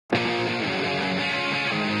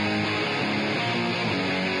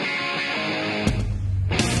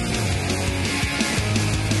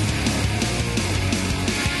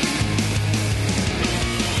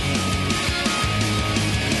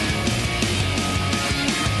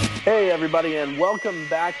Hey, everybody, and welcome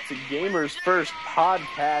back to Gamers First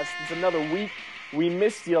Podcast. It's another week. We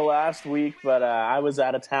missed you last week, but I was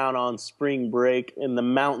out of town on spring break in the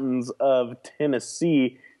mountains of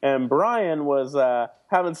Tennessee, and Brian was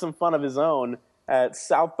having some fun of his own at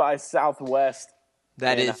South by Southwest.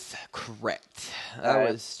 That is correct. I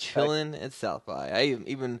was chilling at South by.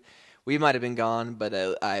 We might have been gone, but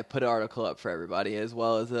I put an article up for everybody as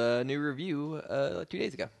well as a new review 2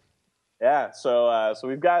 days ago. Yeah, so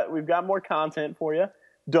we've got more content for you.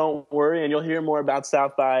 Don't worry, and you'll hear more about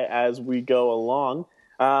South by as we go along.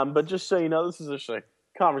 But just so you know, this is just a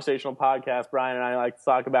conversational podcast. Brian and I like to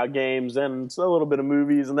talk about games and a little bit of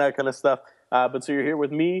movies and that kind of stuff. But so you're here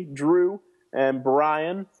with me, Drew, and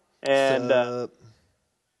Brian, and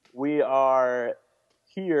we are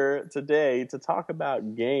here today to talk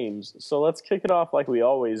about games. So let's kick it off like we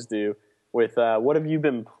always do with what have you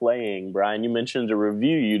been playing, Brian? You mentioned a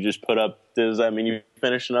review you just put up. Does that mean you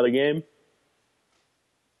finished another game?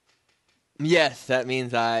 Yes, that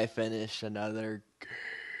means I finished another game.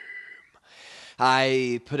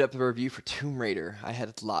 I put up the review for Tomb Raider. I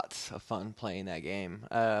had lots of fun playing that game.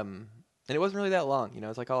 And it wasn't really that long. It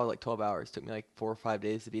was like 12 hours. It took me like 4 or 5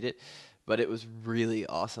 days to beat it. But it was really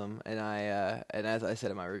awesome. And and as I said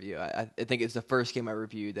in my review, I think it's the first game I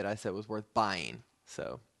reviewed that I said was worth buying.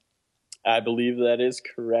 So I believe that is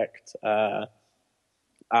correct. I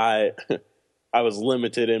was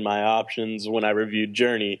limited in my options when I reviewed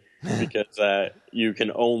Journey because you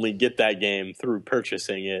can only get that game through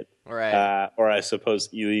purchasing it, right? Or I suppose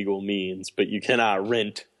illegal means. But you cannot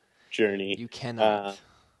rent Journey. You cannot.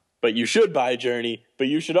 But you should buy Journey. But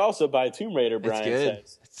you should also buy Tomb Raider. Brian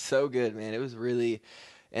says it's so good, man. It was really.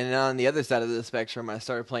 And on the other side of the spectrum, I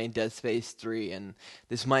started playing Dead Space 3, and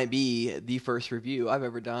this might be the first review I've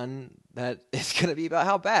ever done that is going to be about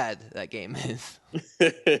how bad that game is.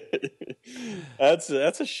 That's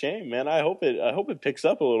a shame, man. I hope it picks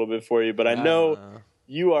up a little bit for you, but I know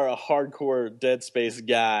you are a hardcore Dead Space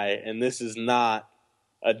guy, and this is not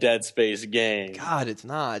a Dead Space game. God, it's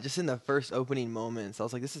not. Just in the first opening moments, I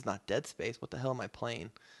was like, this is not Dead Space. What the hell am I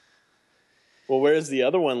playing? Well, where's the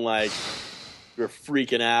other one like? You're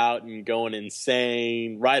freaking out and going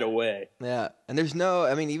insane right away. Yeah, and there's no,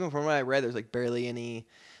 even from what I read, there's like barely any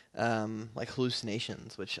like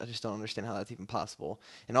hallucinations, which I just don't understand how that's even possible.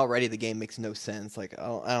 And already the game makes no sense. Like I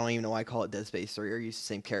don't even know why I call it Dead Space 3 or use the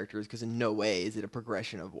same characters, because in no way is it a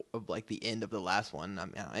progression of like the end of the last one.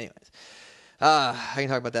 Anyways. I can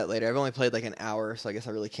talk about that later. I've only played like an hour, so I guess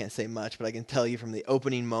I really can't say much, but I can tell you from the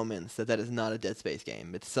opening moments that is not a Dead Space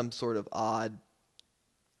game. It's some sort of odd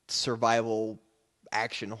survival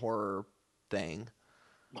action horror thing.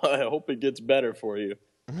 I hope it gets better for you.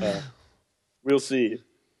 We'll see.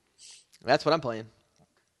 That's what I'm playing.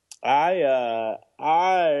 I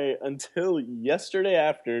until yesterday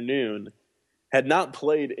afternoon had not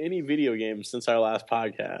played any video games since our last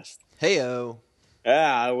podcast. Heyo.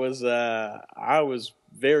 Yeah, I was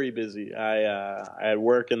very busy. I had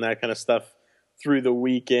work and that kind of stuff through the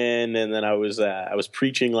weekend, and then I was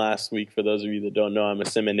preaching last week. For those of you that don't know, I'm a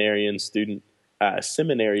seminary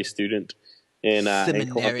student in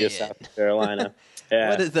Columbia, South Carolina. Yeah.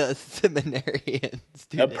 What is a seminarian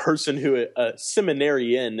student? A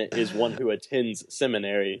seminarian is one who attends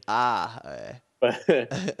seminary. But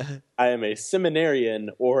I am a seminarian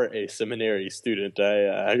or a seminary student.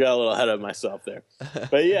 I got a little ahead of myself there.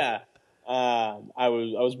 But yeah, I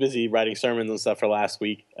was busy writing sermons and stuff for last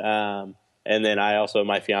week. And then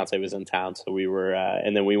my fiance was in town, so we were,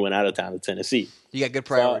 and then we went out of town to Tennessee. You got good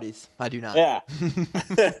priorities. I do not. Yeah,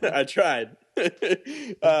 I tried.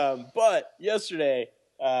 But yesterday,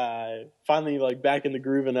 finally, like back in the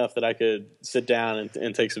groove enough that I could sit down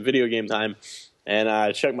and take some video game time, and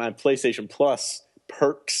I checked my PlayStation Plus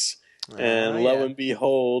perks, and lo and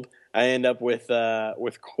behold, I end up with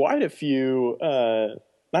quite a few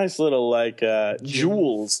nice little like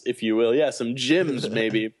jewels, if you will. Yeah, some gems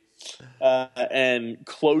maybe. And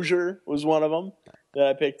Closure was one of them that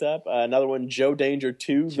I picked up. Another one, Joe Danger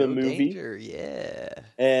 2, the movie. Danger, yeah.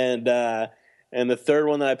 And the third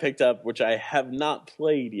one that I picked up, which I have not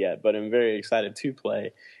played yet, but I'm very excited to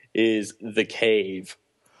play, is The Cave.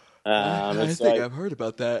 I think I've heard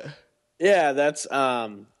about that. Yeah, that's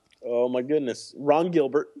oh my goodness, Ron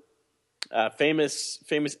Gilbert, famous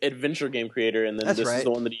adventure game creator, and then this is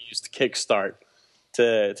the one that he used to kickstart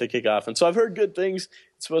to kick off. And so I've heard good things.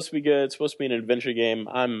 It's supposed to be good. It's supposed to be an adventure game.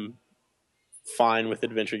 I'm fine with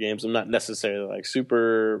adventure games. I'm not necessarily like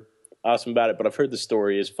super awesome about it, but I've heard the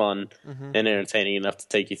story is fun and entertaining enough to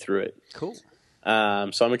take you through it. Cool. So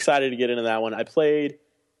I'm excited to get into that one. I played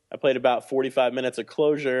about 45 minutes of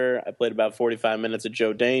Closure. I played about 45 minutes of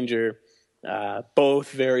Joe Danger.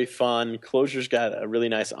 Both very fun. Closure's got a really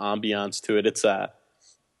nice ambiance to it. It's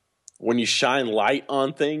when you shine light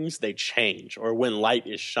on things, they change, or when light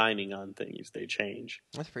is shining on things, they change.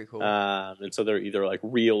 That's pretty cool. And so they're either like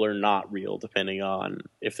real or not real, depending on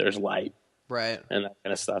if there's light, right, and that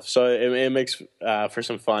kind of stuff. So it makes for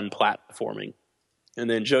some fun platforming. And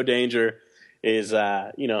then Joe Danger is,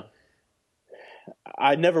 I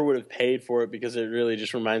never would have paid for it because it really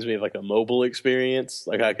just reminds me of like a mobile experience.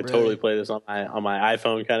 Like I could totally play this on my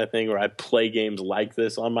iPhone kind of thing, where I play games like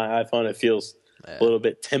this on my iPhone. It feels a little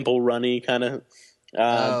bit temple runny kind of.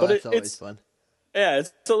 But that's always fun. Yeah,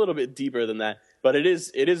 it's a little bit deeper than that, but it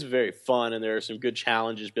is very fun, and there are some good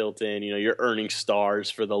challenges built in. You're earning stars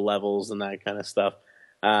for the levels and that kind of stuff.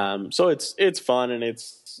 So it's fun, and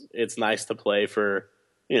it's nice to play for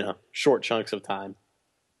short chunks of time.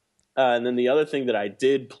 And then the other thing that I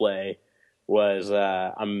did play was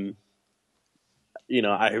God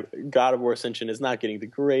of War Ascension is not getting the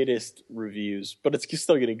greatest reviews, but it's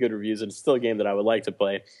still getting good reviews, and it's still a game that I would like to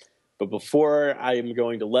play. But before I am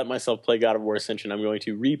going to let myself play God of War Ascension, I'm going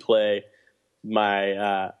to replay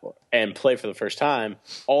and play for the first time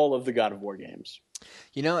all of the God of War games.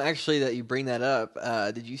 Actually, that you bring that up,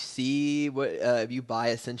 did you see what if you buy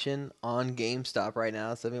Ascension on GameStop right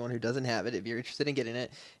now? So anyone who doesn't have it, if you're interested in getting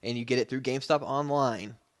it, and you get it through GameStop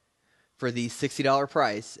online for the $60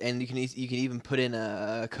 price, and you can even put in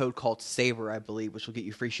a code called SABER, I believe, which will get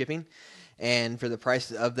you free shipping. And for the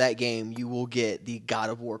price of that game, you will get the God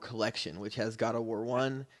of War collection, which has God of War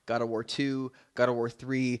 1, God of War 2, God of War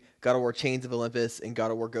 3, God of War Chains of Olympus, and God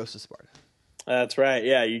of War Ghost of Sparta. That's right.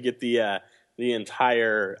 Yeah, you get the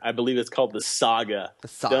entire, I believe it's called the Saga. The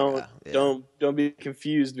Saga. Don't be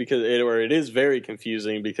confused because it is very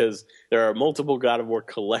confusing because there are multiple God of War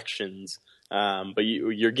collections. But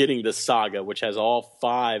you're getting the Saga, which has all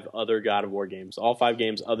 5 other God of War games, all 5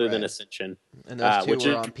 games other than Ascension. And those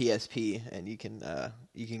 2 are on PSP, and you can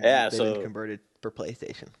they've been converted for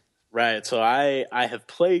PlayStation. Right. So I have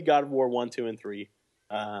played God of War 1, 2, and 3.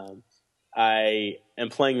 I am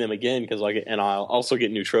playing them again and I'll also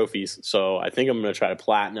get new trophies. So I think I'm going to try to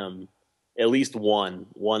platinum at least one.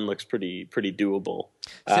 One looks pretty doable.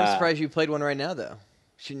 I'm surprised you played one right now, though.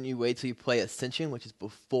 Shouldn't you wait till you play Ascension, which is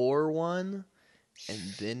before 1, and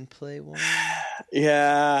then play 1?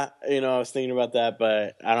 Yeah, I was thinking about that,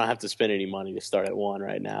 but I don't have to spend any money to start at 1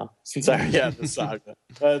 right now since I already have the Saga.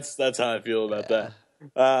 That's how I feel about that.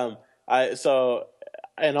 I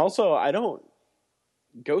don't.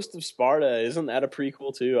 Ghost of Sparta, isn't that a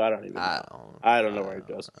prequel too? I don't even know. I don't know where it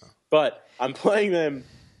goes. But I'm playing them.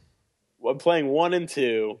 I'm playing 1 and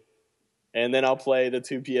 2, and then I'll play the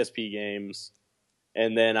 2 PSP games,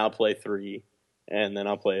 and then I'll play 3, and then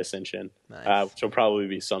I'll play Ascension, which will probably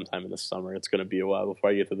be sometime in the summer. It's going to be a while before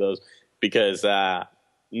I get to those because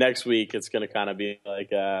next week it's going to kind of be like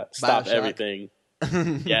stop BioShock. Everything.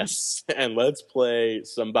 Yes, and let's play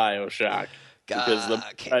some BioShock because the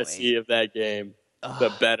more I see of that game,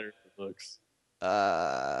 the better it looks.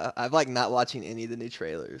 I'm not watching any of the new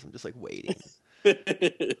trailers. I'm just waiting.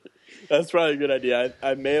 That's probably a good idea.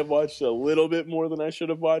 I may have watched a little bit more than I should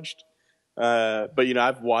have watched. But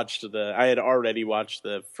I had already watched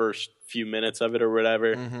the first few minutes of it or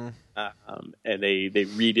whatever. Mm-hmm. And they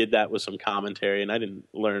redid that with some commentary, and I didn't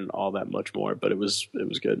learn all that much more, but it was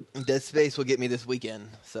good. Dead Space will get me this weekend,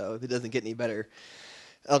 so if it doesn't get any better,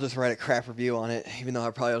 I'll just write a crap review on it, even though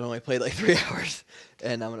I probably only played 3 hours,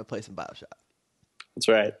 and I'm going to play some BioShock. That's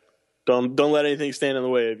right. Don't let anything stand in the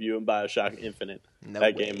way of you in BioShock Infinite.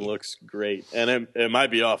 That game looks great, and it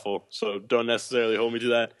might be awful, so don't necessarily hold me to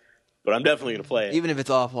that, but I'm definitely going to play it. Even if it's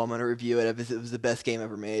awful, I'm going to review it if it was the best game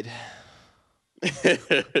ever made.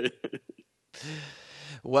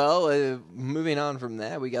 Well, moving on from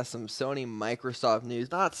that, we got some Sony Microsoft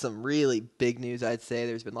news. Not some really big news, I'd say.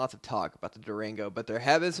 There's been lots of talk about the Durango, but there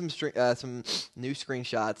have been some new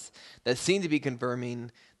screenshots that seem to be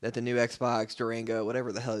confirming that the new Xbox Durango,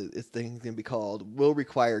 whatever the hell this thing's going to be called, will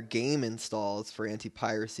require game installs for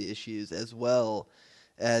anti-piracy issues, as well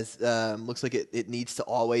as looks like it needs to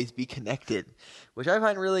always be connected, which I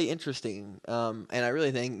find really interesting. And I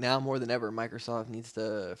really think now more than ever, Microsoft needs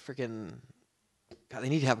to they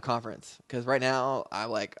need to have a conference, because right now I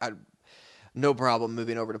no problem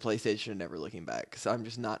moving over to PlayStation and never looking back, because I'm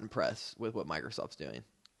just not impressed with what Microsoft's doing.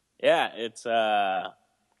 Yeah, it's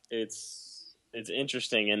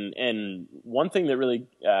interesting, and one thing that really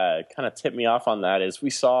kind of tipped me off on that is we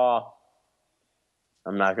saw.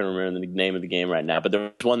 I'm not going to remember the name of the game right now, but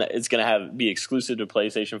there's one that is going to be exclusive to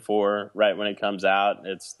PlayStation 4 right when it comes out.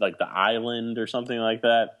 It's like The Island or something like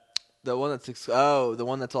that. The one that's the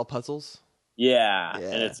one that's all puzzles. Yeah, and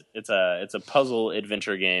Yeah. it's a puzzle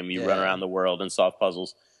adventure game. You run Yeah. around the world and solve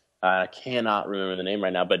puzzles. I cannot remember the name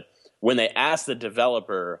right now, but when they asked the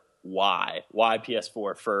developer why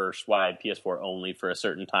PS4 first, why PS4 only for a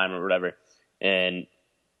certain time or whatever, and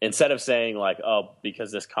instead of saying like, oh,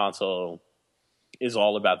 because this console is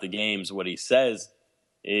all about the games, what he says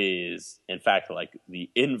is in fact like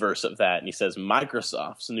the inverse of that, and he says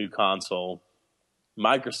Microsoft's new console,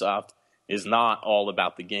 Microsoft is not all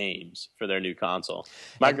about the games for their new console.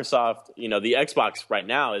 And Microsoft, the Xbox right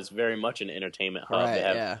now is very much an entertainment hub. right,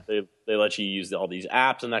 yeah. They let you use all these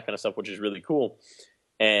apps and that kind of stuff, which is really cool.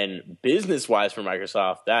 And business wise for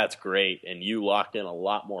Microsoft, that's great. And you lock in a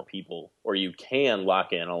lot more people, or you can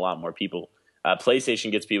lock in a lot more people.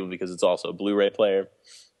 PlayStation gets people because it's also a Blu-ray player.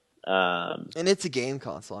 And it's a game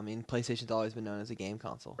console. I mean, PlayStation's always been known as a game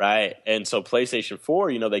console. Right. And so PlayStation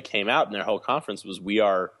 4, they came out and their whole conference was, we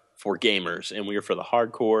are for gamers and we are for the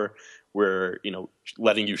hardcore. We're,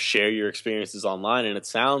 letting you share your experiences online. And it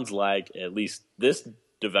sounds like at least this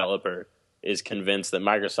developer is convinced that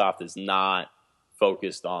Microsoft is not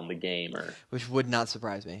focused on the gamer. Which would not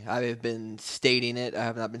surprise me. I have been stating it. I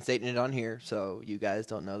have not been stating it on here, so you guys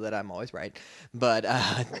don't know that I'm always right. But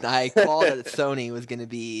I called that Sony was going to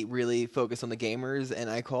be really focused on the gamers,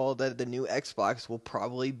 and I called that the new Xbox will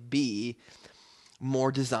probably be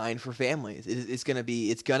more designed for families. It's going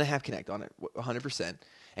to have Kinect on it, 100%.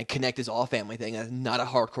 And Kinect is all family thing. It's not a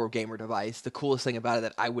hardcore gamer device. The coolest thing about it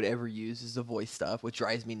that I would ever use is the voice stuff, which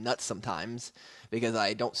drives me nuts sometimes because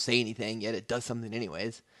I don't say anything, yet it does something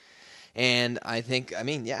anyways. And I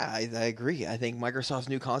agree. I think Microsoft's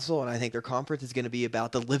new console and I think their conference is going to be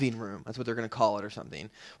about the living room. That's what they're going to call it or something.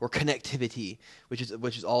 Or connectivity, which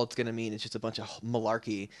is all it's going to mean. It's just a bunch of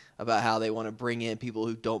malarkey about how they want to bring in people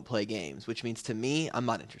who don't play games, which means to me, I'm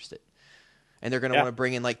not interested. And they're going to want to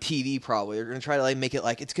bring in like TV probably. They're going to try to like make it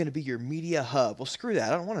like it's going to be your media hub. Well, screw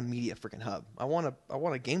that. I don't want a media freaking hub. I want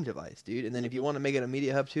a game device, dude. And then if you want to make it a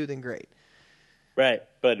media hub too, then great. Right,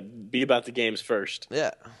 but be about the games first.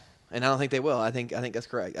 Yeah. And I don't think they will. I think that's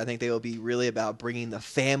correct. I think they will be really about bringing the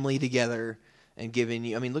family together and giving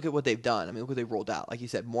you. I mean, look at what they've done. I mean, look what they rolled out. Like you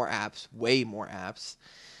said, more apps, way more apps.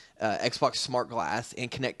 Xbox Smart Glass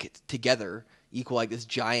and Kinect together equal like this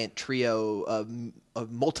giant trio of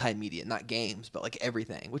multimedia, not games, but like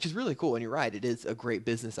everything, which is really cool. And you're right, it is a great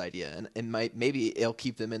business idea, and maybe it'll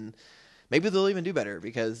keep them in. Maybe they'll even do better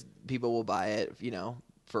because people will buy it,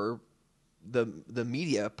 for the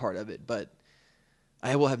media part of it. But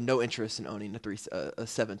I will have no interest in owning a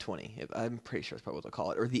 720. I'm pretty sure that's probably what they'll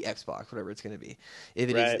call it, or the Xbox, whatever it's going to be.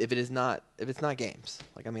 If it's not games,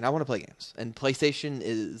 like I want to play games, and PlayStation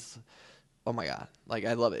is, oh my god, like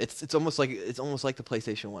I love it. It's almost like the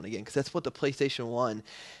PlayStation 1 again, because that's what the PlayStation 1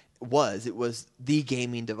 was. It was the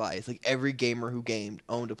gaming device. Like every gamer who gamed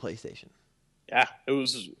owned a PlayStation. Yeah, it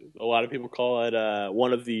was. A lot of people call it that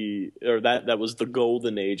was the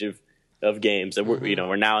golden age of games, and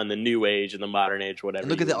we're now in the new age, in the modern age, whatever.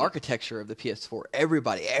 And look at the architecture of the PS4. Every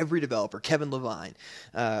developer, Kevin Levine,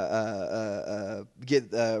 Randy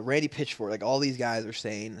Pitchford, like all these guys are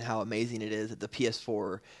saying how amazing it is that the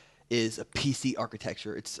PS4 is a PC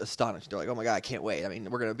architecture. It's astonishing. They're like, oh my god, I can't wait. I mean,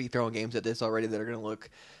 we're going to be throwing games at this already that are going to look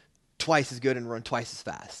twice as good and run twice as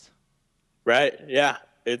fast. Right? Yeah,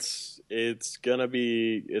 it's gonna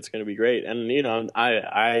be great, and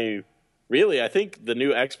I think the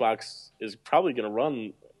new Xbox is probably going to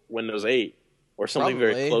run Windows 8 or something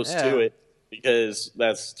very close to it, because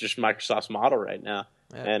that's just Microsoft's model right now.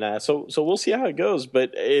 Yeah. And so we'll see how it goes.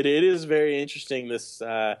 But it is very interesting. This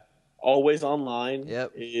always online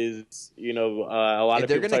is, a lot of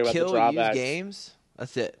people talk about the drawbacks. If they're going to kill used games,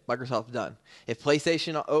 that's it. Microsoft's done. If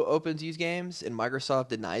PlayStation opens used games and Microsoft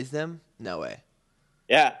denies them, no way.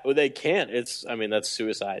 Yeah, well, they can't. That's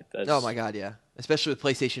suicide. Oh my god, yeah. Especially with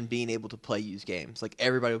PlayStation being able to play used games. Like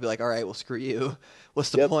everybody will be like, all right, well, screw you. What's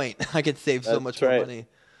the point? I could save so much more money.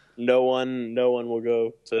 No one will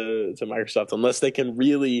go to Microsoft unless they can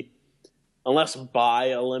unless by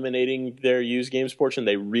eliminating their used games portion,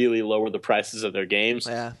 they really lower the prices of their games.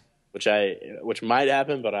 Yeah. Which might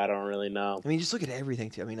happen, but I don't really know. I mean, just look at everything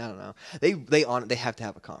too. I mean, I don't know. They have to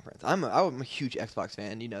have a conference. I'm a huge Xbox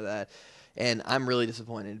fan, you know that. And I'm really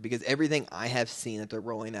disappointed because everything I have seen that they're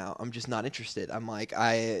rolling out, I'm just not interested. I'm like,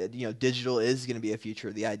 digital is going to be a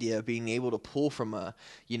future. The idea of being able to pull from a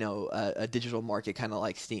digital market, kind of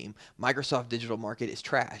like Steam. Microsoft digital market is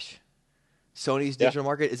trash. Sony's digital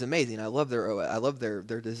market is amazing. I love their OS. I love their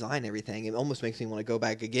design, everything. It almost makes me want to go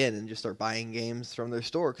back again and just start buying games from their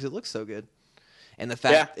store because it looks so good. And the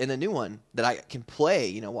fact, and the new one that I can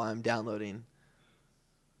play, while I'm downloading.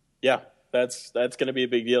 Yeah, that's going to be a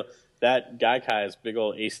big deal. that Gaikai is big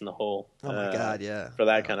old ace in the hole. Oh my God, yeah. For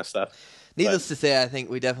that kind of stuff. Needless to say, I think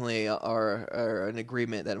we definitely are in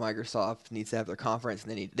agreement that Microsoft needs to have their conference,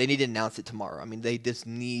 and they need to announce it tomorrow. I mean, they just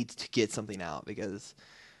need to get something out because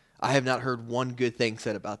I have not heard one good thing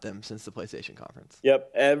said about them since the PlayStation conference.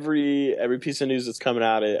 Yep, every piece of news that's coming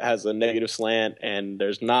out, it has a negative slant, and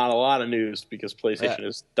there's not a lot of news because PlayStation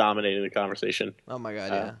is dominating the conversation. Oh my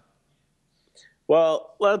God, yeah.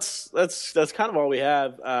 Well, that's kind of all we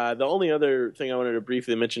have. The only other thing I wanted to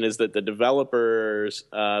briefly mention is that the developers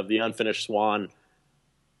of the Unfinished Swan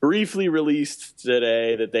briefly released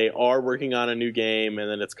today that they are working on a new game,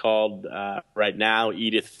 and then it's called right now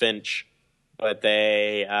Edith Finch. But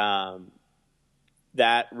they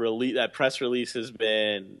that press release has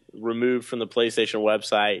been removed from the PlayStation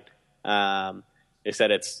website. They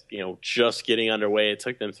said it's just getting underway. It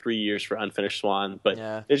took them 3 years for Unfinished Swan, but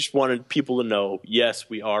they just wanted people to know, yes,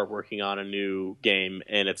 we are working on a new game,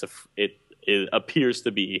 and it appears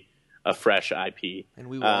to be a fresh IP. And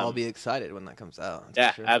we will all be excited when that comes out.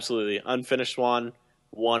 Yeah, sure. Absolutely. Unfinished Swan,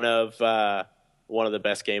 one of the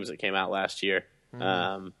best games that came out last year.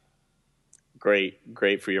 Mm-hmm.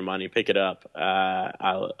 Great for your money. Pick it up.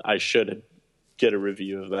 I should get a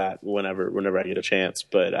review of that whenever I get a chance.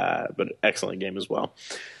 But excellent game as well.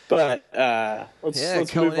 But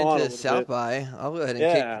let's move on into South by. I'll go ahead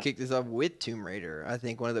and kick this off with Tomb Raider. I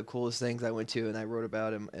think one of the coolest things I went to, and I wrote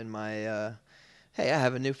about in my hey, I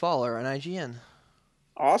have a new follower on IGN.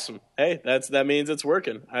 Awesome. Hey, that means it's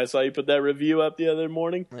working. I saw you put that review up the other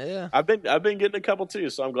morning. Yeah. I've been getting a couple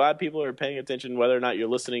too, so I'm glad people are paying attention whether or not you're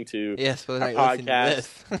listening to our podcast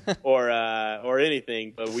or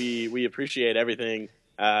anything. But we appreciate everything,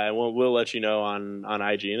 and we'll let you know on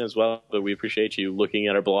IGN as well. But we appreciate you looking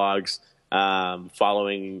at our blogs,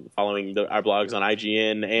 following our blogs on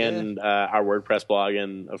IGN and our WordPress blog,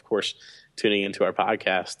 and of course tuning into our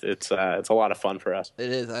podcast. It's a lot of fun for us.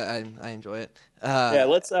 It is. I enjoy it.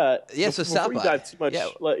 Let's. So South by. Dive too much.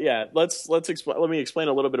 Let's explain. Let me explain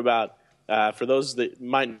a little bit about. For those that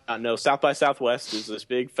might not know, South by Southwest is this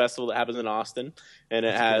big festival that happens in Austin, and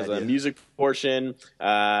it has a music portion,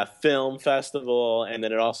 film festival, and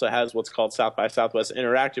then it also has what's called South by Southwest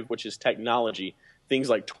Interactive, which is technology. Things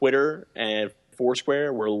like Twitter and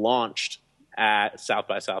Foursquare were launched at South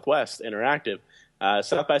by Southwest Interactive.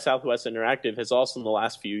 South by Southwest Interactive has also in the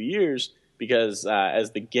last few years, because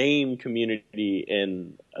as the game community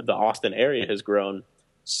in the Austin area has grown,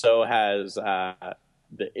 so has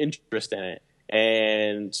the interest in it.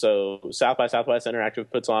 And so South by Southwest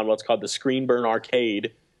Interactive puts on what's called the Screen Burn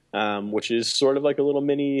Arcade, which is sort of like a little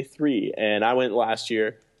mini 3. And I went last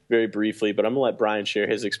year very briefly, but I'm going to let Brian share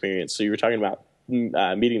his experience. So you were talking about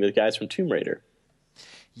meeting the guys from Tomb Raider.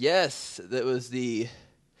 Yes, that was the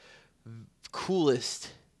coolest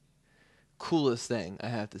thing, I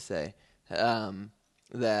have to say,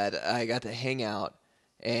 that I got to hang out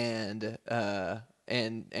and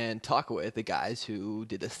talk with the guys who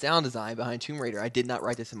did the sound design behind Tomb Raider. I did not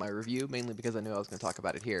write this in my review, mainly because I knew I was going to talk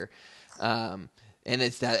about it here. And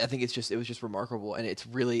it's that I think it was just remarkable, and it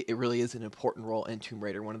really is an important role in Tomb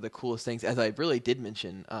Raider. One of the coolest things, as I really did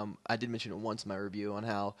mention, I did mention it once in my review on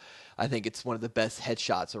how I think it's one of the best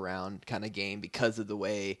headshots around kind of game because of the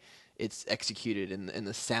way it's executed and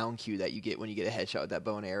the sound cue that you get when you get a headshot with that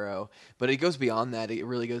bow and arrow. But it goes beyond that. It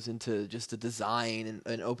really goes into just the design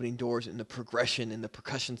and opening doors and the progression and the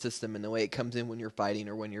percussion system and the way it comes in when you're fighting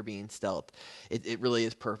or when you're being stealthed. It really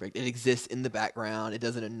is perfect. It exists in the background. It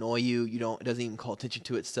doesn't annoy you. It doesn't even call attention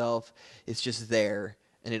to itself. It's just there,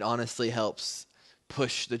 and it honestly helps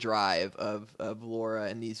push the drive of Laura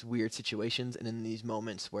in these weird situations and in these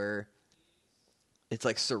moments where it's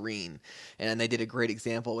like serene. And they did a great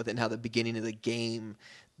example with it, and how the beginning of the game,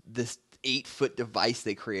 this 8-foot device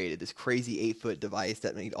they created, this crazy 8-foot device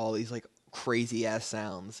that made all these like crazy ass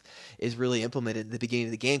sounds, is really implemented at the beginning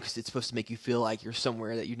of the game because it's supposed to make you feel like you're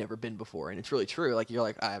somewhere that you've never been before. And it's really true. Like you're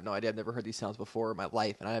like, I have no idea. I've never heard these sounds before in my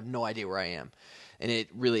life, and I have no idea where I am. And it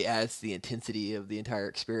really adds to the intensity of the entire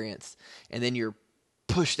experience. And then you're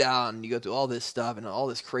pushed out and you go through all this stuff and all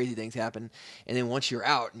this crazy things happen, and then once you're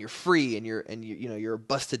out and you're free and you're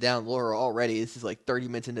busted down Laura already. This is like 30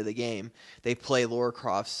 minutes into the game. They play Lara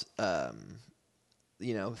Croft's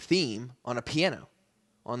theme on a piano,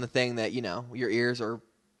 on the thing that your ears are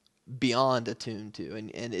beyond attuned to,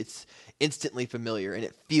 and it's instantly familiar, and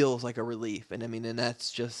it feels like a relief. And I mean, and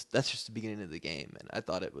that's just the beginning of the game. And I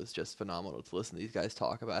thought it was just phenomenal to listen to these guys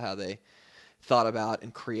talk about how they thought about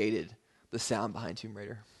and created the sound behind Tomb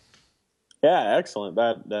Raider. Yeah, excellent.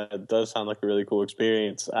 That does sound like a really cool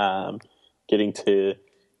experience. Getting a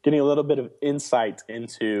little bit of insight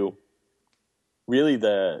into really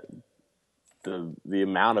the the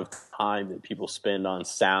amount of time that people spend on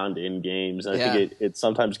sound in games. And I Yeah. think it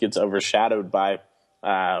sometimes gets overshadowed by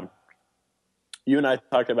you and I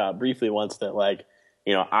talked about briefly once that, like,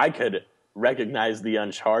 you know, I could recognize the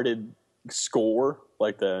Uncharted score,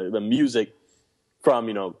 like the music from,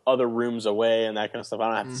 you know, other rooms away and that kind of stuff. I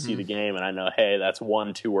don't have to see the game, and I know, hey, that's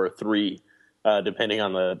 1, 2, or 3, depending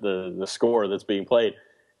on the score that's being played,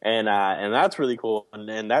 and that's really cool,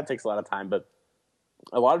 and that takes a lot of time. But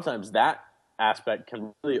a lot of times that aspect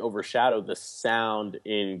can really overshadow the sound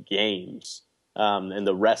in games, and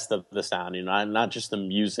the rest of the sound, you know, not just the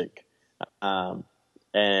music. And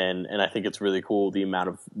I think it's really cool the amount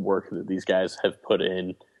of work that these guys have put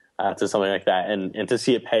in to something like that, and to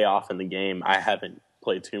see it pay off in the game. I haven't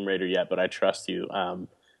played Tomb Raider yet, but I trust you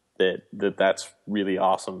that's really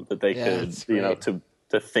awesome that they could, you know, to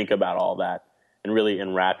think about all that and really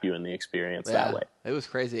enwrap you in the experience that way. It was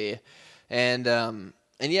crazy, and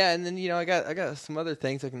yeah, and then, you know, I got some other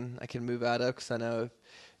things I can move out of, because I know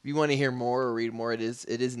if you want to hear more or read more, it is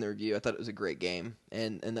in the review. I thought it was a great game,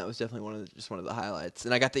 and that was definitely one of the highlights.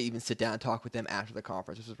 And I got to even sit down and talk with them after the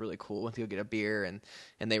conference, which was really cool. Went to go get a beer,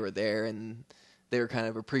 and they were there, and they were kind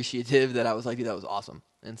of appreciative that I was like, dude, that was awesome.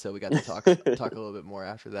 And so we got to talk a little bit more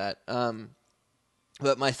after that.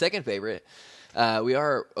 But my second favorite, we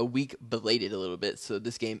are a week belated a little bit, so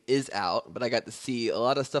this game is out, but I got to see a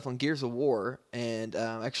lot of stuff on Gears of War, and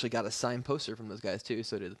actually got a signed poster from those guys too,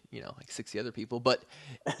 so did, you know, like 60 other people, but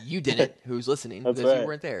you didn't, who's listening, because right. You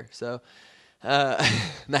weren't there, so,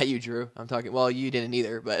 not you, Drew, I'm talking, well, you didn't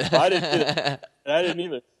either, but. I didn't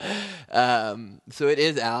either. So it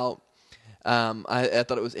is out. I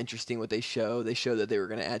thought it was interesting what they show. They showed that they were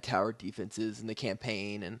going to add tower defenses in the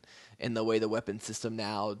campaign, and the way the weapon system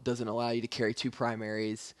now doesn't allow you to carry 2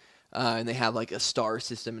 primaries. And they have like a star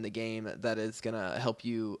system in the game that is going to help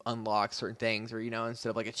you unlock certain things, or, you know, instead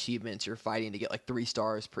of like achievements, you're fighting to get like 3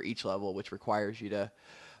 stars per each level, which requires you to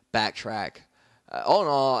backtrack. All in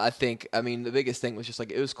all, I mean, the biggest thing was just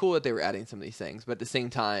like, it was cool that they were adding some of these things, but at the same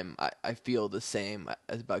time, I feel the same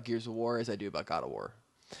as about Gears of War as I do about God of War.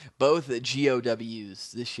 Both the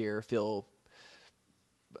GOWs this year feel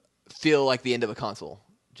like the end of a console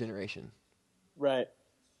generation. Right.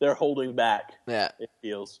 They're holding back. Yeah. It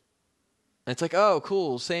feels. And it's like, oh,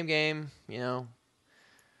 cool, same game, you know.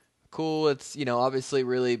 Cool, it's, you know, obviously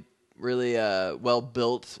really, really well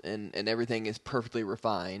built, and everything is perfectly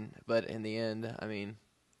refined, but in the end, I mean,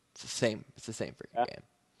 it's the same freaking game.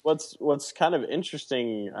 What's kind of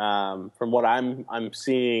interesting, from what I'm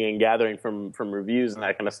seeing and gathering from reviews and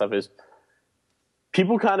that kind of stuff, is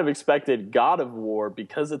people kind of expected God of War,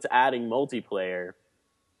 because it's adding multiplayer,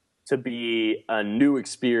 to be a new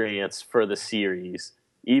experience for the series,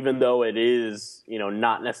 even though it is, you know,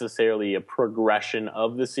 not necessarily a progression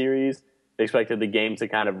of the series. They expected the game to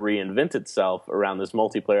kind of reinvent itself around this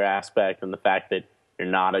multiplayer aspect and the fact that you're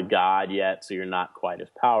not a god yet, so you're not quite as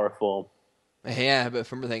powerful. Yeah, but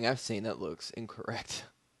from everything I've seen, that looks incorrect.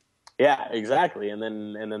 Yeah, exactly. And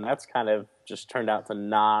then that's kind of just turned out to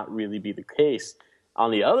not really be the case. On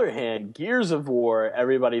the other hand, Gears of War,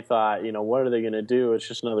 everybody thought, you know, what are they going to do? It's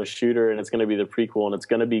just another shooter, and it's going to be the prequel, and it's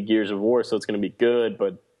going to be Gears of War, so it's going to be good,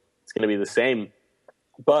 but it's going to be the same.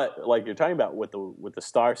 But like you're talking about with the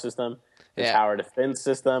star system, the tower defense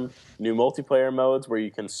system, new multiplayer modes where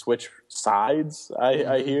you can switch sides.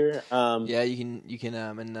 I hear. Yeah, you can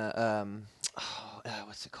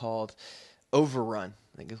what's it called? Overrun,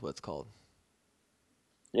 I think is what it's called.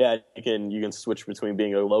 Yeah, you can switch between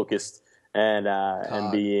being a locust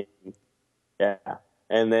and being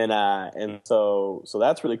and then and so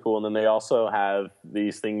that's really cool. And then they also have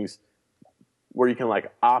these things where you can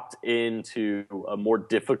like opt into a more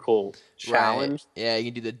difficult challenge. Right. Yeah, you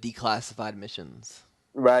can do the declassified missions.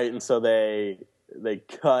 Right, and so they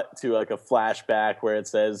cut to like a flashback where it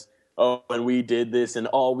says, "Oh, and we did this, and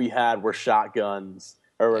all we had were shotguns."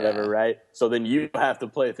 Or whatever, right? So then you have to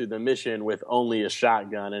play through the mission with only a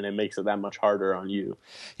shotgun, and it makes it that much harder on you.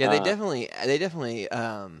 Yeah, they definitely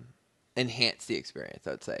enhance the experience,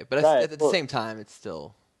 I would say. But at the same time, it's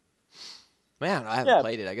still, man, I haven't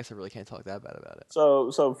played it. I guess I really can't talk that bad about it.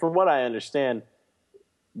 So from what I understand,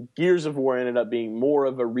 Gears of War ended up being more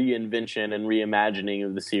of a reinvention and reimagining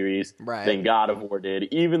of the series than God of War did,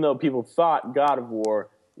 even though people thought God of War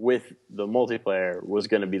with the multiplayer was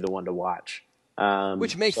going to be the one to watch.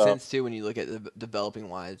 Which makes sense too when you look at the developing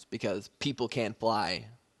wise, because people can't fly,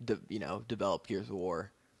 develop Gears of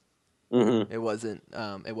War. Mm-hmm. It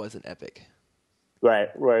wasn't Epic, right?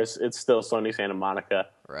 Whereas it's still Sony Santa Monica.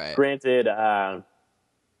 Right. Granted,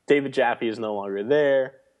 David Jaffe is no longer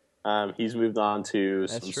there. He's moved on to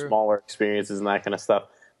some smaller experiences and that kind of stuff.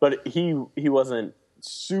 But he wasn't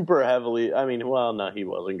super heavily. I mean, well, no, he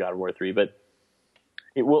was in God of War 3, but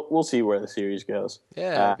we'll see where the series goes.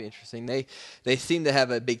 Yeah, that'd be interesting. They seem to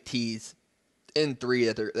have a big tease in 3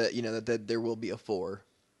 that there will be a 4.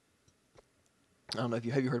 I don't know if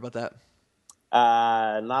have you heard about that?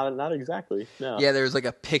 Not exactly. No. Yeah, there was like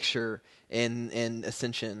a picture in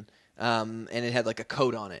Ascension, and it had like a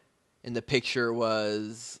code on it, and the picture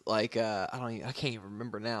was like I can't even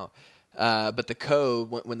remember now, but the code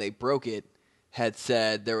when they broke it had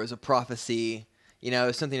said there was a prophecy. It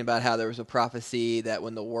was something about how there was a prophecy that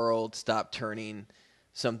when the world stopped turning,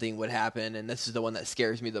 something would happen, and this is the one that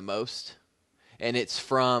scares me the most, and it's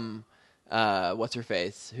from what's her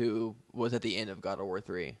face, who was at the end of God of War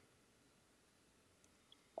 3.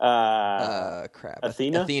 Crap.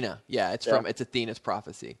 Athena. Athena. Yeah, it's Athena's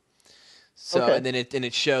prophecy. So Okay. and then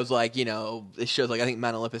it shows like it shows like I think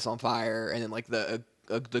Mount Olympus on fire, and then like the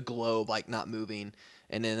globe like not moving,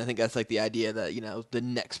 and then I think that's like the idea that the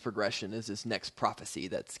next progression is this next prophecy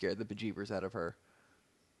that scared the bejeebers out of her.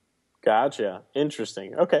 Gotcha.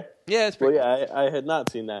 Interesting. Okay. Yeah, it's pretty. Well, yeah, I had not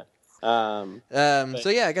seen that. So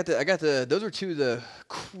yeah, I got the. Those are 2 of the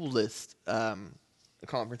coolest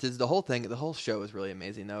conferences. The whole show is really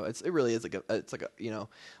amazing though. It really is it's like a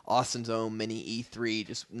Austin's own mini E3,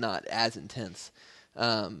 just not as intense.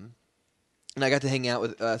 And I got to hang out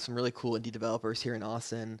with some really cool indie developers here in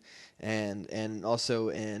Austin, and also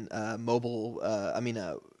in mobile.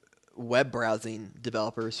 Web browsing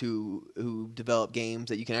developers who develop games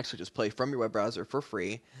that you can actually just play from your web browser for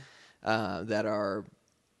free, that are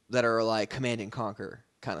like Command and Conquer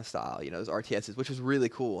kind of style, those RTSs, which was really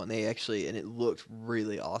cool, and it looked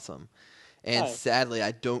really awesome. And sadly,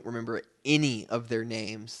 I don't remember any of their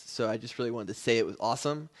names, so I just really wanted to say it was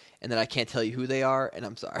awesome, and then I can't tell you who they are, and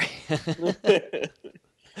I'm sorry.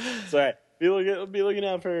 Sorry. Be looking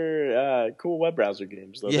out for cool web browser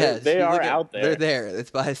games. Though. Yeah, they are out there. They're there. It's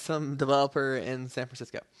by some developer in San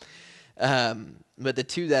Francisco. But the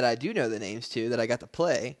 2 that I do know the names to that I got to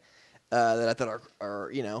play, that I thought are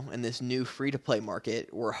in this new free-to-play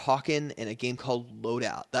market were Hawken and a game called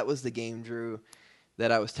Loadout. That was the game, Drew,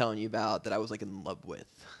 that I was telling you about that I was like in love with.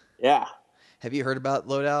 Yeah. Have you heard about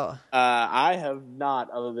Loadout? I have not,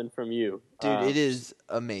 other than from you. Dude, it is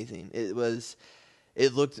amazing.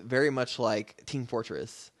 It looked very much like Team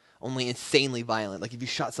Fortress, only insanely violent. Like if you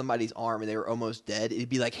shot somebody's arm and they were almost dead, it'd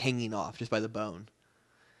be like hanging off just by the bone.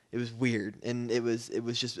 It was weird, and it was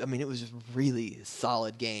just really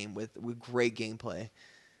solid game with great gameplay.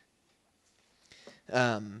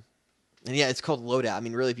 And yeah, it's called Loadout. I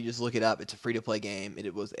mean, really, if you just look it up, it's a free to play game.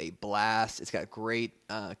 It was a blast. It's got great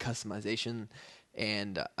customization,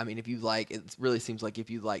 and I mean, it really seems like if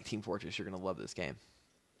you like Team Fortress, you're gonna love this game.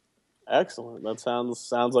 Excellent. That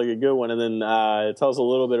sounds like a good one. And then tell us a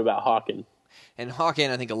little bit about Hawken. And Hawken,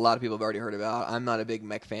 I think a lot of people have already heard about. I'm not a big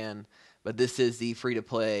mech fan, but this is the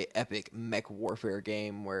free-to-play epic mech warfare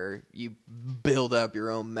game where you build up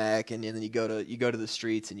your own mech, and then you go to the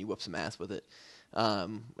streets and you whoop some ass with it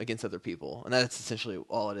against other people, and that's essentially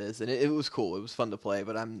all it is. And it was cool. It was fun to play,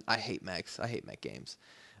 but I hate mechs. I hate mech games.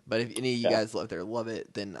 But if any of you guys love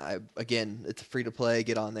it, then it's free to play.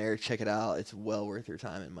 Get on there, check it out. It's well worth your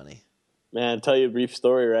time and money. Man, I'll tell you a brief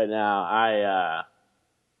story right now.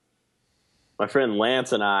 My friend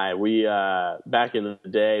Lance and I, we back in the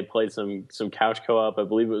day played some couch co-op. I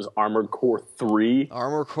believe it was Armored Core 3.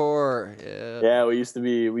 Armored Core, yeah. Yeah, we used to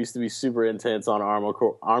be super intense on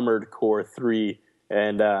Armored Core 3,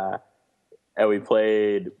 and we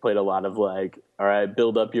played a lot of like, all right,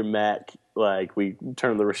 build up your mech. Like we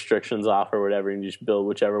turn the restrictions off or whatever, and you just build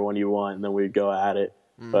whichever one you want, and then we'd go at it.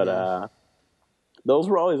 Mm-hmm. But those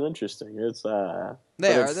were always interesting. They're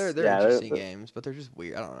interesting games, but they're just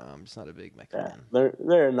weird. I don't know. I'm just not a big mech fan.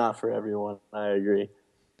 They're not for everyone. I agree.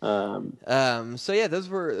 So yeah, those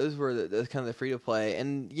were the kind of the free to play,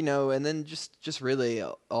 and and then just really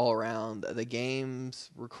all around the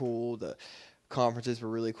games were cool. The conferences were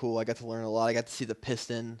really cool. I got to learn a lot. I got to see the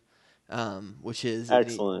Piston, which is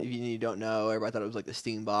excellent. If you don't know, everybody thought it was like the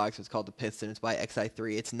Steam box. It's called the Piston. It's by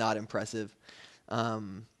XI3. It's not impressive.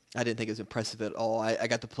 I didn't think it was impressive at all. I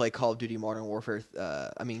got to play Call of Duty Modern Warfare.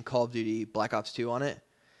 Call of Duty Black Ops 2 on it,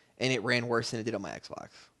 and it ran worse than it did on my Xbox.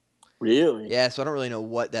 Really? Yeah. So I don't really know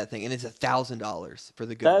what that thing, and it's $1,000 for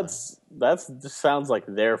the good one. That just sounds like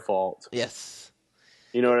their fault. Yes.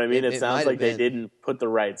 You know what I mean? It sounds like they didn't put the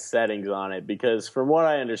right settings on it because, from what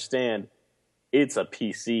I understand, it's a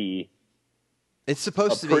PC. It's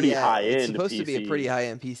supposed to be pretty high end. It's supposed PC. to be a pretty high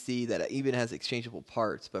end PC that even has exchangeable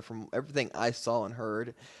parts. But from everything I saw and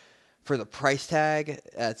heard, for the price tag,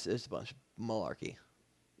 it's a bunch of malarkey.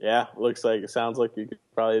 Yeah, it sounds like you could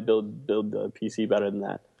probably build a PC better than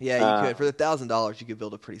that. Yeah, you could. For the $1,000, you could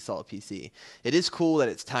build a pretty solid PC. It is cool that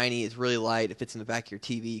it's tiny, it's really light, it fits in the back of your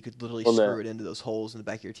TV. You could literally screw it into those holes in the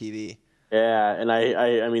back of your TV. Yeah, and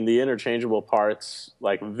I mean the interchangeable parts,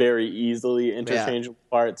 like very easily interchangeable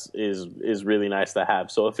parts, is really nice to have.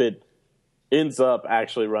 So if it ends up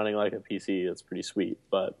actually running like a PC, it's pretty sweet.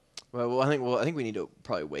 But I think we need to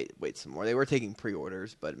probably wait some more. They were taking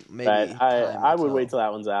pre-orders, but maybe I would wait till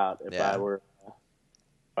that one's out if I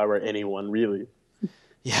were anyone really.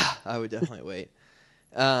 Yeah, I would definitely wait.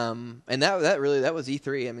 And that was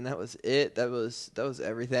E3. I mean, that was it. That was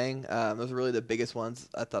everything. Those were really the biggest ones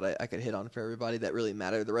I thought I could hit on for everybody that really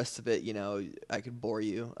mattered. The rest of it, I could bore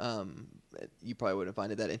you. You probably wouldn't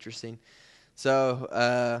find it that interesting.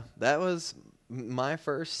 So that was my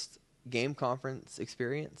first game conference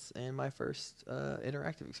experience and my first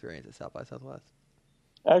interactive experience at South by Southwest.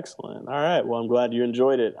 Excellent. All right. Well, I'm glad you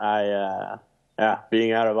enjoyed it.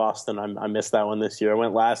 Being out of Austin, I missed that one this year. I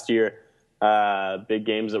went last year. Big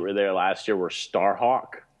games that were there last year were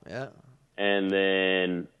Starhawk. Yeah. And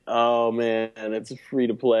then, oh man, it's a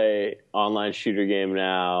free-to-play online shooter game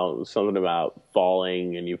now. Something about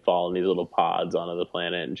falling, and you fall in these little pods onto the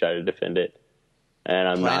planet and try to defend it. And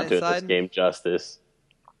I'm not doing this game justice.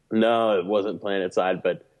 No, it wasn't PlanetSide,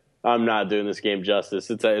 but I'm not doing this game justice.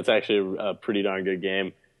 It's actually a pretty darn good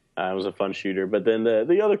game. It was a fun shooter. But then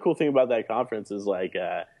the other cool thing about that conference is like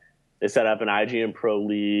they set up an IGN Pro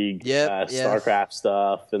League, StarCraft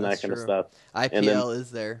stuff, and that kind of stuff. IPL is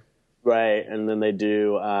there. Right, and then they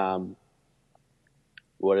do,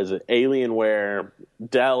 what is it, Alienware.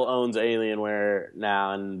 Dell owns Alienware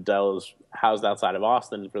now, and Dell is housed outside of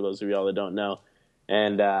Austin, for those of y'all that don't know.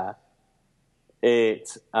 And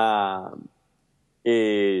it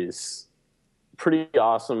is pretty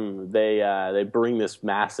awesome. They bring this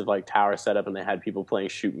massive like tower setup, and they had people playing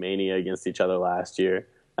Shoot Mania against each other last year.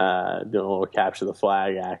 Doing a little capture the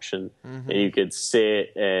flag action, and you could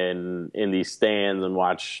sit in these stands and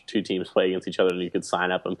watch two teams play against each other, and you could sign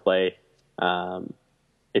up and play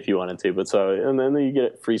if you wanted to. And then you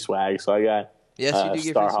get free swag. So I got a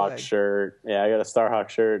Starhawk shirt. Yeah, I got a Starhawk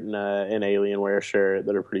shirt and an Alienware shirt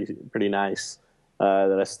that are pretty nice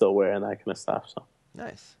that I still wear and that kind of stuff. So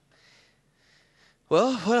nice.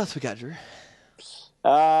 Well, what else we got, Drew?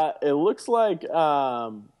 It looks like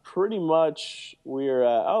pretty much we're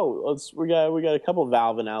we got a couple of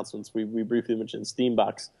Valve announcements. We briefly mentioned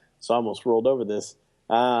Steambox, so I almost rolled over this.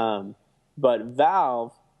 But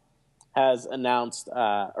Valve has announced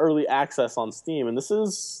early access on Steam, and this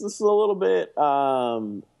is a little bit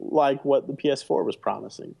like what the PS4 was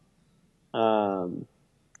promising. And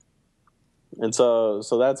so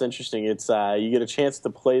that's interesting. It's you get a chance to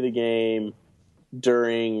play the game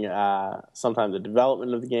during sometimes the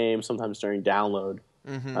development of the game, sometimes during download.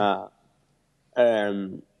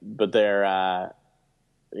 But they're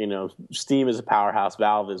Steam is a powerhouse,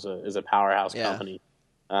 Valve is a powerhouse company,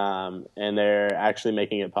 and they're actually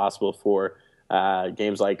making it possible for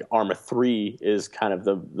games like Arma 3 is kind of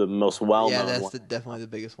the most well-known one. That's definitely the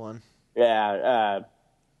biggest one. Arma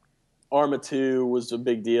 2 was a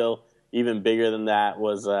big deal. Even bigger than that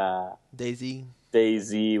was DayZ,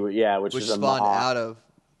 which is a spawned mod out of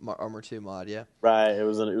Arma 2 mod, yeah. Right, it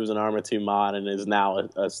was an Arma 2 mod and is now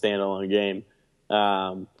a standalone game.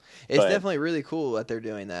 It's definitely really cool that they're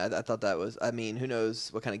doing that. I thought that was. I mean, who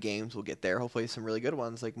knows what kind of games we'll get there? Hopefully, some really good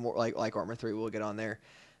ones, like Arma 3, will get on there.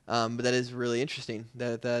 But that is really interesting.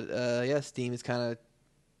 That Steam is kind of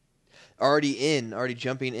already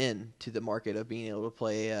jumping in to the market of being able to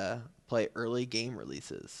play early game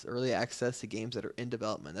releases, early access to games that are in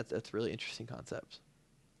development. That's a really interesting concept.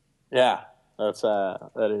 Yeah,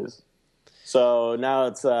 that is. So now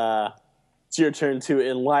it's your turn to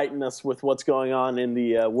enlighten us with what's going on in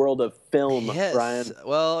the world of film, yes. Brian.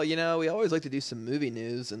 Well, we always like to do some movie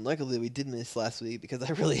news, and luckily we did miss last week because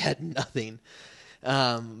I really had nothing.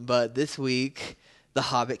 But this week, The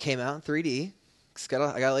Hobbit came out in 3D.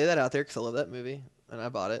 I gotta lay that out there because I love that movie, and I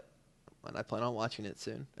bought it. And I plan on watching it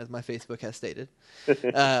soon, as my Facebook has stated.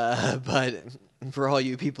 But for all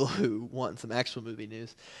you people who want some actual movie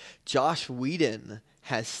news, Joss Whedon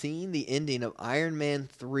has seen the ending of Iron Man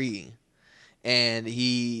 3. And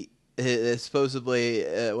he supposedly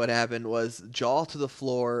what happened was jaw to the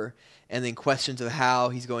floor and then questions of how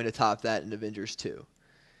he's going to top that in Avengers 2.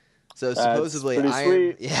 So supposedly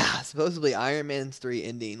Iron Man 3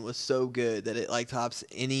 ending was so good that it tops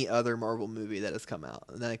any other Marvel movie that has come out,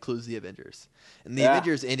 and that includes the Avengers. And the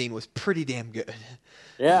Avengers ending was pretty damn good.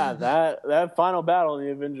 Yeah, that final battle in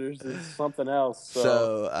the Avengers is something else.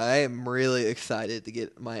 So I am really excited to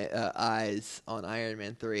get my eyes on Iron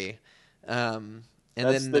Man 3. And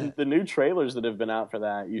That's then the new trailers that have been out for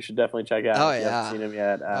that. You should definitely check out oh if you haven't yeah, seen them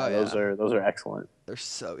yet. oh Those yeah, are excellent.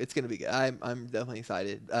 it's gonna be good. I'm definitely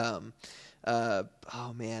excited. Oh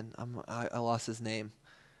man, I lost his name.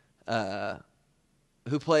 Uh,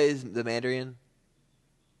 who plays the Mandarin?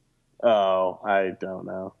 Oh, I don't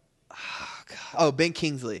know. Oh, God. Oh, Ben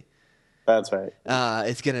Kingsley. That's right.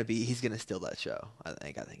 He's gonna steal that show. I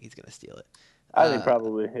think he's gonna steal it. I think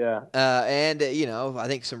probably, yeah. And I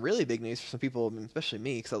think some really big news for some people, especially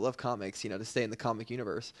me, because I love comics. To stay in the comic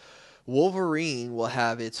universe, Wolverine will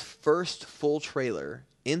have its first full trailer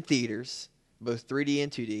in theaters, both 3D and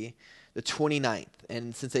 2D, the 29th.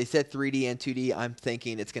 And since they said 3D and 2D, I'm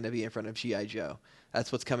thinking it's going to be in front of G.I. Joe.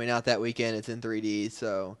 That's what's coming out that weekend. It's in 3D,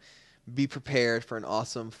 so be prepared for an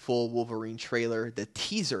awesome full Wolverine trailer. The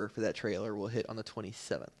teaser for that trailer will hit on the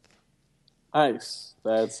 27th. Nice.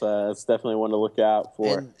 That's definitely one to look out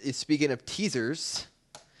for. And speaking of teasers,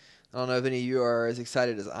 I don't know if any of you are as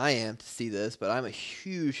excited as I am to see this, but I'm a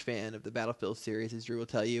huge fan of the Battlefield series, as Drew will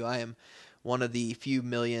tell you. I am one of the few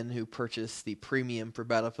million who purchased the premium for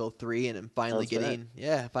Battlefield 3 and am finally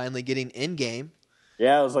getting in-game.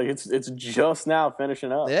 Yeah, I was like, it's just now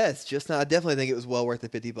finishing up. Yeah, it's just now. I definitely think it was well worth the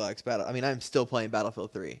 $50. I'm still playing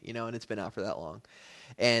Battlefield 3, and it's been out for that long.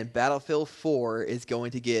 And Battlefield 4 is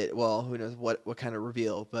going to get, well, who knows what kind of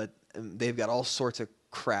reveal, but they've got all sorts of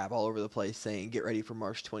crap all over the place saying get ready for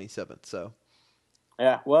March 27th. So,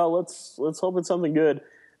 yeah, well, let's hope it's something good.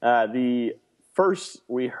 The first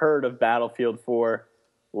we heard of Battlefield 4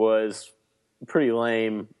 was pretty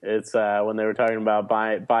lame. It's when they were talking about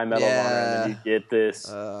buy Medal of Honor and then you get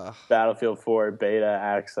this Battlefield 4 beta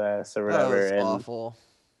access or whatever. That was awful.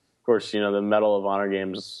 Of course, the Medal of Honor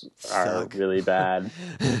games are really bad.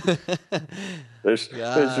 There's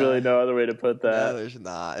really no other way to put that. No, there's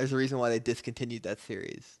not. There's a reason why they discontinued that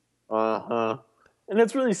series. And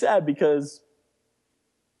it's really sad because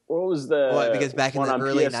what was because back in the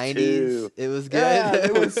early PS2, 90s, it was good. Yeah,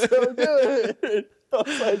 it was so good. I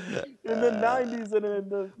was like, in the 90s and in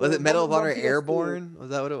the... Was it Medal of Honor Airborne?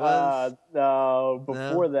 Was that what it was? No,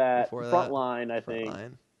 before that. Frontline, I think.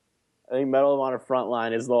 I think Medal of Honor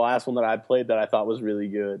Frontline is the last one that I played that I thought was really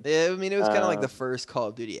good. Yeah, I mean, it was kind of like the first Call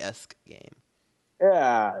of Duty-esque game.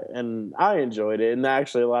 Yeah, and I enjoyed it. And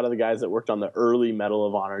actually, a lot of the guys that worked on the early Medal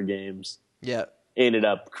of Honor games ended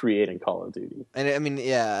up creating Call of Duty. And I mean,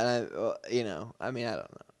 I don't know. I mean,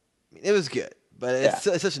 it was good. But it's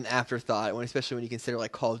such an afterthought, especially when you consider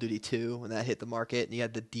like Call of Duty 2, when that hit the market, and you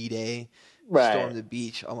had the D-Day, Storm the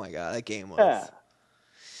Beach. Oh, my God, that game was... Yeah.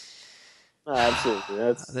 No, absolutely.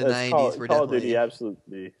 The 90s were Call of Duty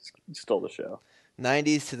absolutely stole the show.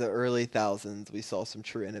 90s to the early thousands, we saw some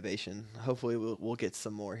true innovation. Hopefully, we'll get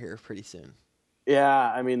some more here pretty soon.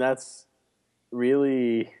 Yeah, I mean that's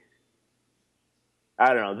really,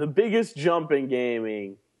 I don't know, the biggest jump in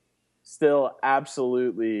gaming. Still,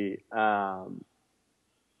 absolutely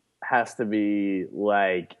has to be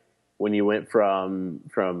like when you went from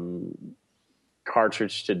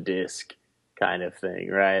cartridge to disc kind of thing,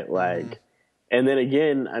 right? Like. And then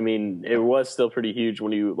again, I mean, it was still pretty huge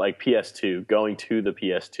when you like PS2, going to the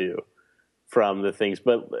PS2 from the things,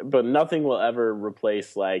 but nothing will ever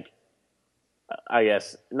replace like, I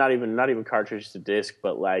guess not even cartridge to disc,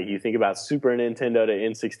 but like you think about Super Nintendo to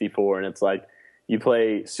N64, and it's like you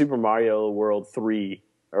play Super Mario World 3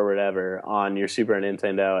 or whatever on your Super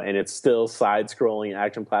Nintendo, and it's still side-scrolling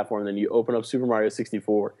action platform. And then you open up Super Mario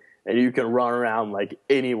 64. And you can run around like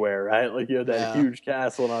anywhere, right? Like you have that huge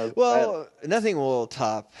castle. And all this, well, nothing will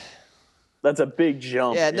top. That's a big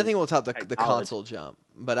jump. Yeah, nothing will top the console jump.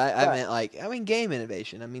 But I meant game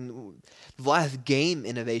innovation. I mean, the last game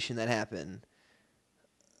innovation that happened.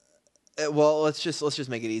 Well, let's just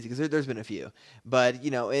make it easy because there's been a few. But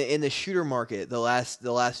in the shooter market, the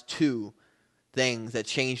last two things that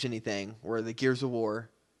changed anything were the Gears of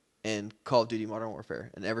War and Call of Duty Modern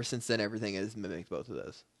Warfare. And ever since then, everything has mimicked both of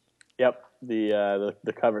those. Yep, the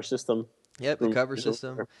cover system. Yep, the cover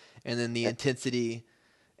system, and then the intensity,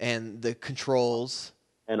 and the controls,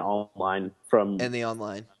 and online from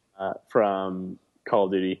Call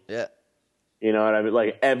of Duty. Yeah, you know what I mean.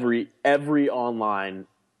 Like every online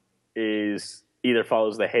is either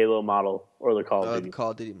follows the Halo model or the Call of Duty. The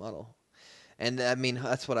Call of Duty model, and I mean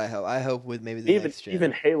that's what I hope. I hope with maybe the next gen.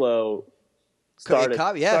 Even Halo started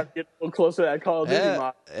getting a little closer to that Call of Duty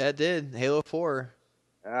model. Yeah, it did. Halo 4.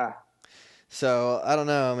 Yeah. So I don't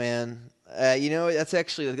know, man. That's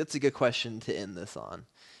a good question to end this on,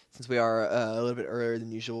 since we are a little bit earlier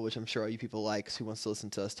than usual, which I'm sure all you people like. Who wants to listen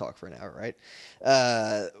to us talk for an hour, right?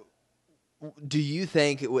 Do you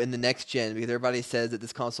think in the next gen, because everybody says that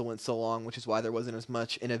this console went so long, which is why there wasn't as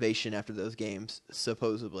much innovation after those games,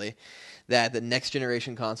 supposedly, that the next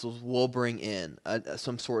generation consoles will bring in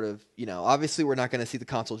some sort of, obviously we're not going to see the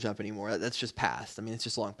console jump anymore. That's just past. I mean, it's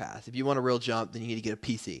just long past. If you want a real jump, then you need to get a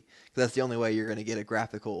PC, because that's the only way you're going to get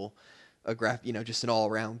just an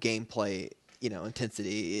all-around gameplay,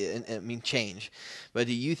 intensity and change. But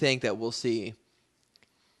do you think that we'll see,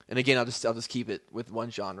 and again, I'll just keep it with one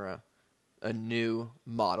genre, a new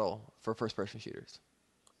model for first-person shooters?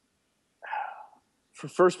 For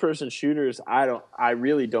first-person shooters, I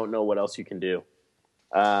really don't know what else you can do.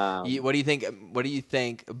 What do you think? What do you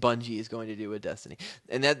think Bungie is going to do with Destiny?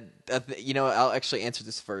 And I'll actually answer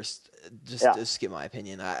this first, just get my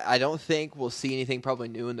opinion. I don't think we'll see anything probably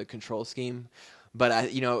new in the control scheme, but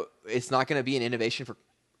it's not going to be an innovation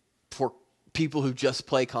for people who just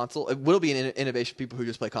play console. It will be an innovation for people who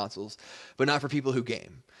just play consoles, but not for people who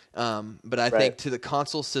game. But I think to the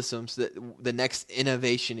console systems, that the next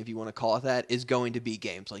innovation, if you want to call it that, is going to be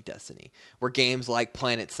games like Destiny, where games like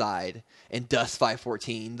PlanetSide and Dust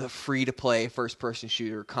 514, the free-to-play first-person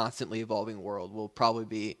shooter, constantly evolving world, will probably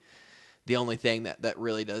be the only thing that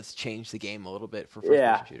really does change the game a little bit for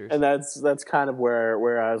first-person shooters. And that's kind of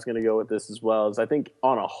where I was going to go with this as well. Is I think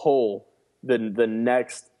on a whole, the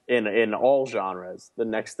next in all genres, the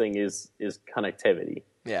next thing is connectivity.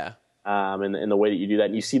 Yeah. And the way that you do that,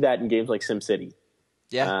 and you see that in games like SimCity.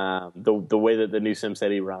 Yeah. The way that the new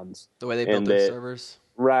SimCity runs, the way they built their servers.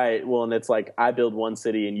 Right. Well, and it's like I build one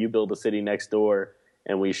city and you build a city next door,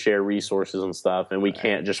 and we share resources and stuff, and we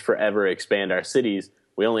can't just forever expand our cities.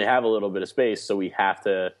 We only have a little bit of space, so we have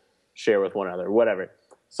to share with one another, whatever.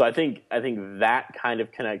 So I think that kind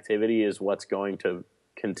of connectivity is what's going to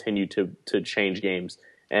continue to change games,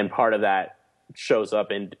 and part of that shows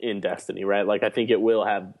up in Destiny, right? Like I think it will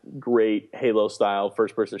have great Halo-style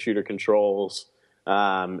first-person shooter controls,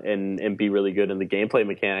 and be really good in the gameplay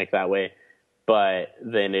mechanic that way. But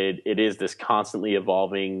then it is this constantly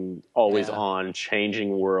evolving, always on,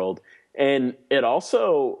 changing world. And it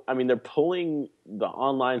also, I mean, they're pulling the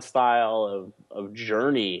online style of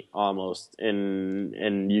Journey almost,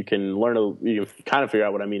 and you can you kind of figure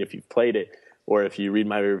out what I mean if you've played it or if you read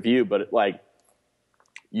my review. But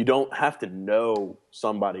you don't have to know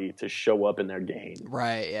somebody to show up in their game.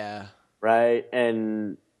 Right, yeah. Right?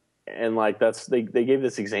 And like they gave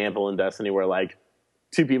this example in Destiny where like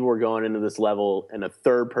two people were going into this level and a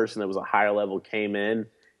third person that was a higher level came in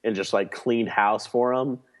and just like cleaned house for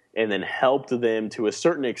them and then helped them to a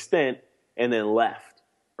certain extent and then left,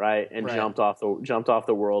 right? And jumped off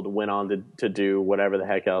the world, went on to do whatever the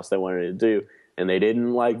heck else they wanted to do. And they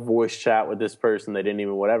didn't like voice chat with this person. They didn't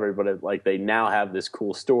even whatever. But they now have this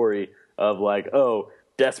cool story of like, oh,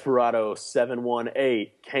 Desperado 718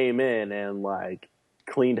 came in and like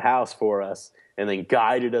cleaned house for us and then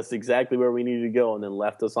guided us exactly where we needed to go and then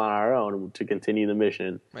left us on our own to continue the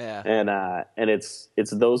mission. Yeah. And it's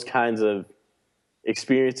those kinds of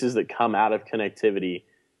experiences that come out of connectivity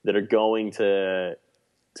that are going to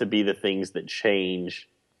be the things that change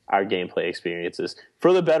our gameplay experiences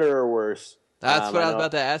for the better or worse. That's what I was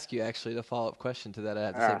about to ask you, actually, the follow-up question to that I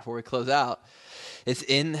had to say before we close out. It's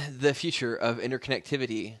in the future of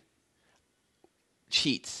interconnectivity,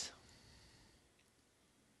 cheats.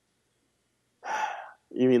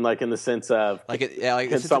 You mean like in the sense of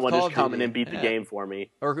can someone just come in and beat the game for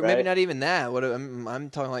me? Or maybe not even that. What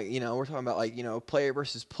I'm talking we're talking about player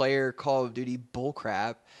versus player Call of Duty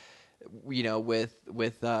bullcrap.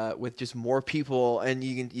 With just more people, and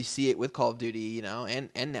you see it with Call of Duty,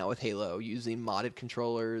 and now with Halo using modded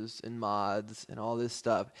controllers and mods and all this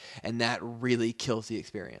stuff, and that really kills the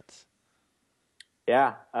experience.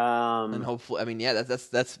 Yeah, and hopefully,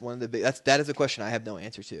 that's one of the big. that is a question I have no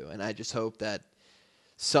answer to, and I just hope that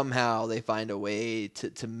somehow they find a way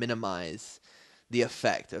to minimize the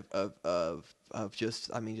effect of just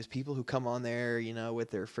people who come on there, with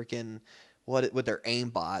their freaking with their aim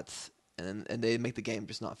bots, and they make the game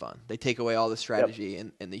just not fun. They take away all the strategy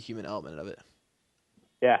and the human element of it.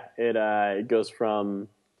 Yeah, it goes from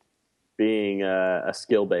being a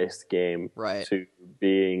skill-based game to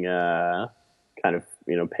being a kind of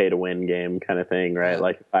pay-to-win game kind of thing, right? Yeah.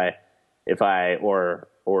 Like if I or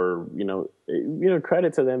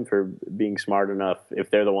credit to them for being smart enough if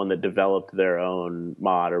they're the one that developed their own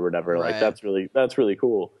mod or whatever. Right. Like that's really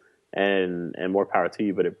cool and more power to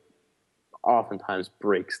you, but it oftentimes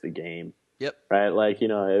breaks the game. Yep. Right. Like,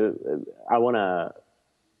 I want to,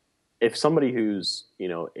 if somebody who's,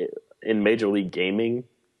 in Major League Gaming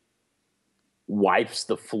wipes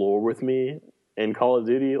the floor with me in Call of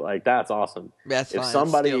Duty, like that's awesome. That's if fine.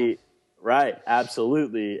 somebody, Right,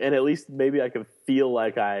 absolutely. And at least maybe I could feel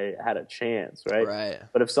like I had a chance, right? Right.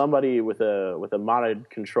 But if somebody with a modded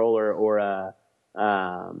controller or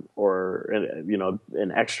an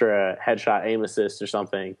extra headshot aim assist or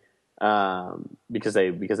something, because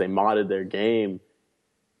they modded their game,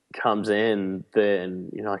 comes in,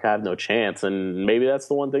 then like I have no chance. And maybe that's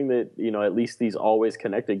the one thing that at least these always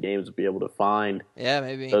connected games will be able to find. Yeah,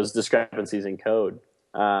 maybe those discrepancies in code.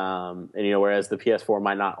 And whereas the PS4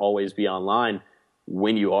 might not always be online,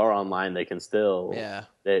 when you are online, they can still,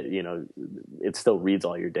 it still reads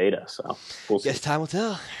all your data. So we'll see. Guess time will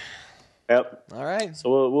tell. Yep. All right.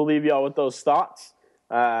 So we'll leave y'all with those thoughts,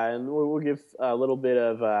 and we'll give a little bit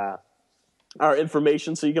of our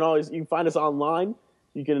information. So you can find us online.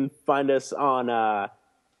 You can find us on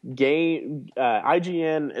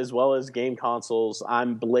IGN as well as game consoles.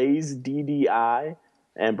 I'm Blaze DDI.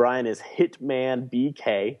 And Brian is Hitman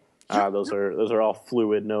BK. Those are all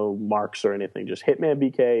fluid, no marks or anything. Just Hitman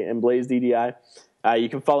BK and Blaze DDI. You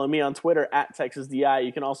can follow me on Twitter at TexasDI.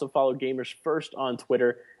 You can also follow Gamers First on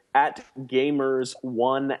Twitter at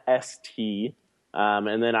Gamers1ST.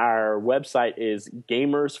 And then our website is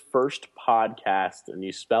Gamers First Podcast, and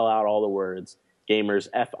you spell out all the words Gamers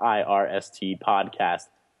FIRST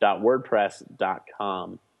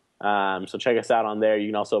podcast.wordpress.com. So check us out on there. You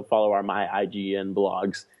can also follow our My IGN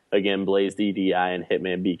blogs. Again, Blaze DDI and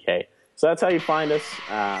Hitman BK. So that's how you find us.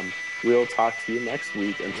 We'll talk to you next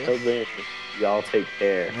week. Until then, y'all take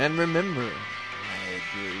care. And remember,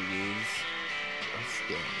 libraries just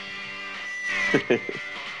game.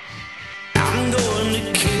 I'm going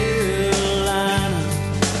to Carolina,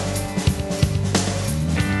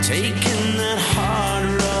 taking that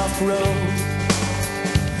hard rough road.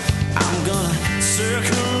 I'm gonna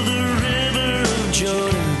circle the river of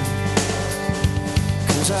Jordan,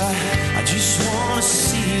 'cause I just wanna see